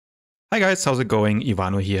Hi guys, how's it going?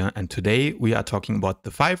 Ivano here, and today we are talking about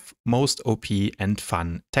the 5 most OP and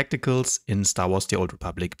fun tacticals in Star Wars The Old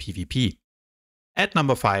Republic PvP. At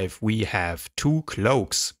number 5 we have 2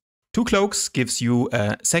 Cloaks. 2 Cloaks gives you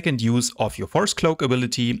a second use of your Force Cloak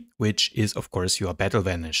ability, which is of course your Battle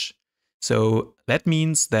Vanish. So that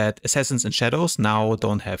means that Assassins and Shadows now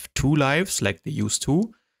don't have 2 lives like they used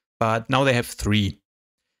to, but now they have 3.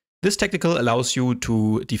 This tactical allows you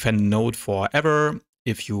to defend a node forever.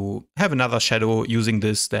 If you have another shadow using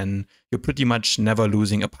this, then you're pretty much never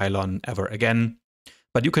losing a pylon ever again.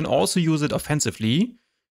 But you can also use it offensively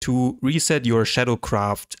to reset your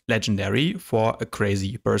Shadowcraft legendary for a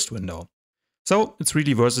crazy burst window. So it's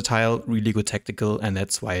really versatile, really good tactical, and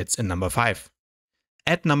that's why it's in number 5.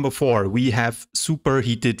 At number 4 we have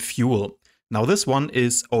Superheated Fuel. Now this one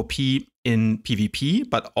is OP in PvP,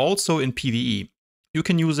 but also in PvE. You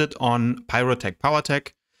can use it on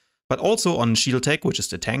PowerTech, but also on Shield Tech, which is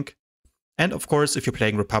the tank. And of course, if you're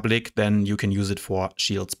playing Republic, then you can use it for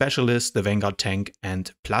Shield Specialist, the Vanguard tank, and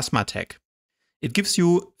Plasma Tech. It gives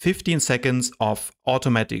you 15 seconds of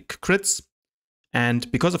automatic crits. And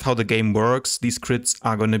because of how the game works, these crits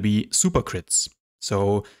are going to be super crits.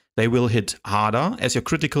 So they will hit harder as your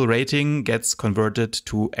critical rating gets converted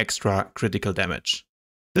to extra critical damage.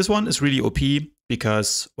 This one is really OP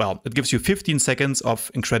because, well, it gives you 15 seconds of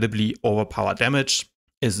incredibly overpowered damage.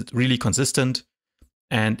 Is really consistent,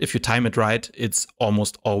 and if you time it right, it's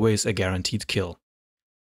almost always a guaranteed kill.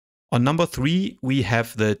 On number 3 we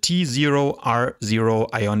have the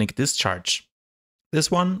T0R0 Ionic Discharge.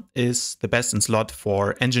 This one is the best in slot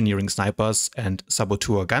for engineering snipers and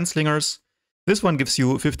saboteur gunslingers. This one gives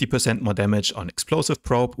you 50% more damage on explosive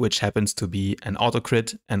probe, which happens to be an auto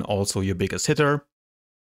crit and also your biggest hitter.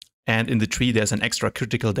 And in the tree there's an extra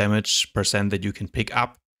critical damage percent that you can pick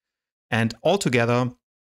up, and altogether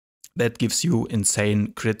that gives you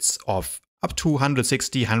insane crits of up to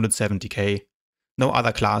 160, 170k. No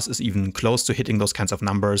other class is even close to hitting those kinds of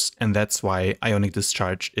numbers, and that's why Ionic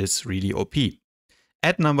Discharge is really OP.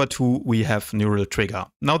 At number 2 we have Neural Trigger.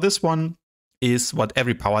 Now this one is what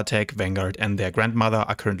every PowerTech, Vanguard and their grandmother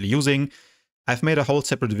are currently using. I've made a whole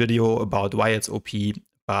separate video about why it's OP,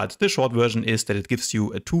 but the short version is that it gives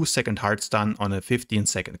you a 2-second hard stun on a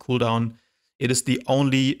 15-second cooldown. It is the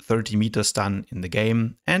only 30-meter stun in the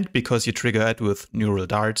game, and because you trigger it with Neural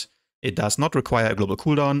Dart, it does not require a global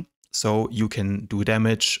cooldown, so you can do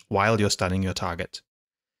damage while you're stunning your target.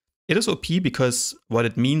 It is OP because what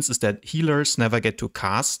it means is that healers never get to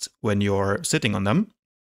cast when you're sitting on them.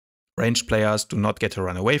 Ranged players do not get to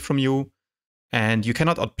run away from you, and you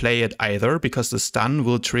cannot outplay it either because the stun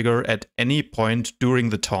will trigger at any point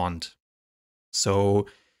during the taunt. So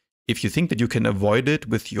if you think that you can avoid it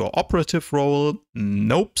with your operative role,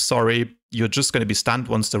 nope, sorry, you're just going to be stunned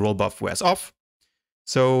once the roll buff wears off.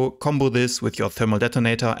 So combo this with your thermal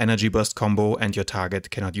detonator, energy burst combo, and your target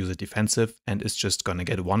cannot use it defensive and is just going to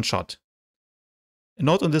get one shot. A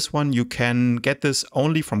note on this one, you can get this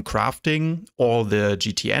only from crafting or the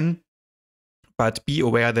GTN, but be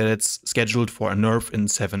aware that it's scheduled for a nerf in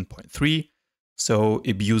 7.3, so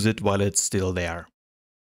abuse it while it's still there.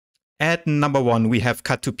 At number 1 we have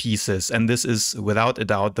Cut to Pieces, and this is without a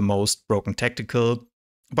doubt the most broken tactical,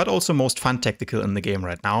 but also most fun tactical in the game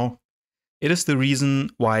right now. It is the reason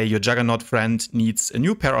why your Juggernaut friend needs a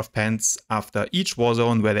new pair of pants after each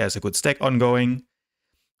warzone where there's a good stack ongoing.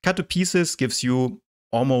 Cut to Pieces gives you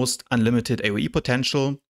almost unlimited AoE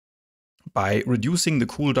potential by reducing the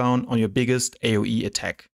cooldown on your biggest AoE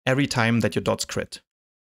attack every time that your dots crit.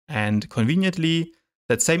 And conveniently,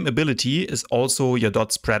 that same ability is also your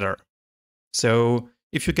dot spreader. So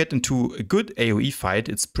if you get into a good AoE fight,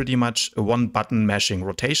 it's pretty much a one-button mashing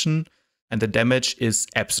rotation, and the damage is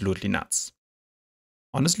absolutely nuts.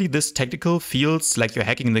 Honestly, this tactical feels like you're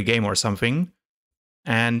hacking the game or something,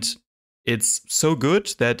 and it's so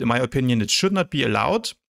good that in my opinion it should not be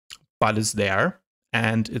allowed, but it's there,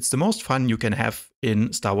 and it's the most fun you can have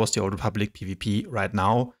in Star Wars The Old Republic PvP right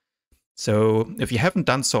now. So if you haven't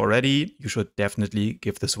done so already, you should definitely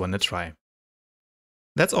give this one a try.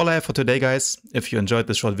 That's all I have for today, guys. If you enjoyed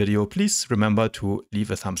this short video, please remember to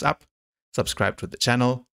leave a thumbs up, subscribe to the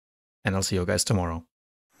channel, and I'll see you guys tomorrow.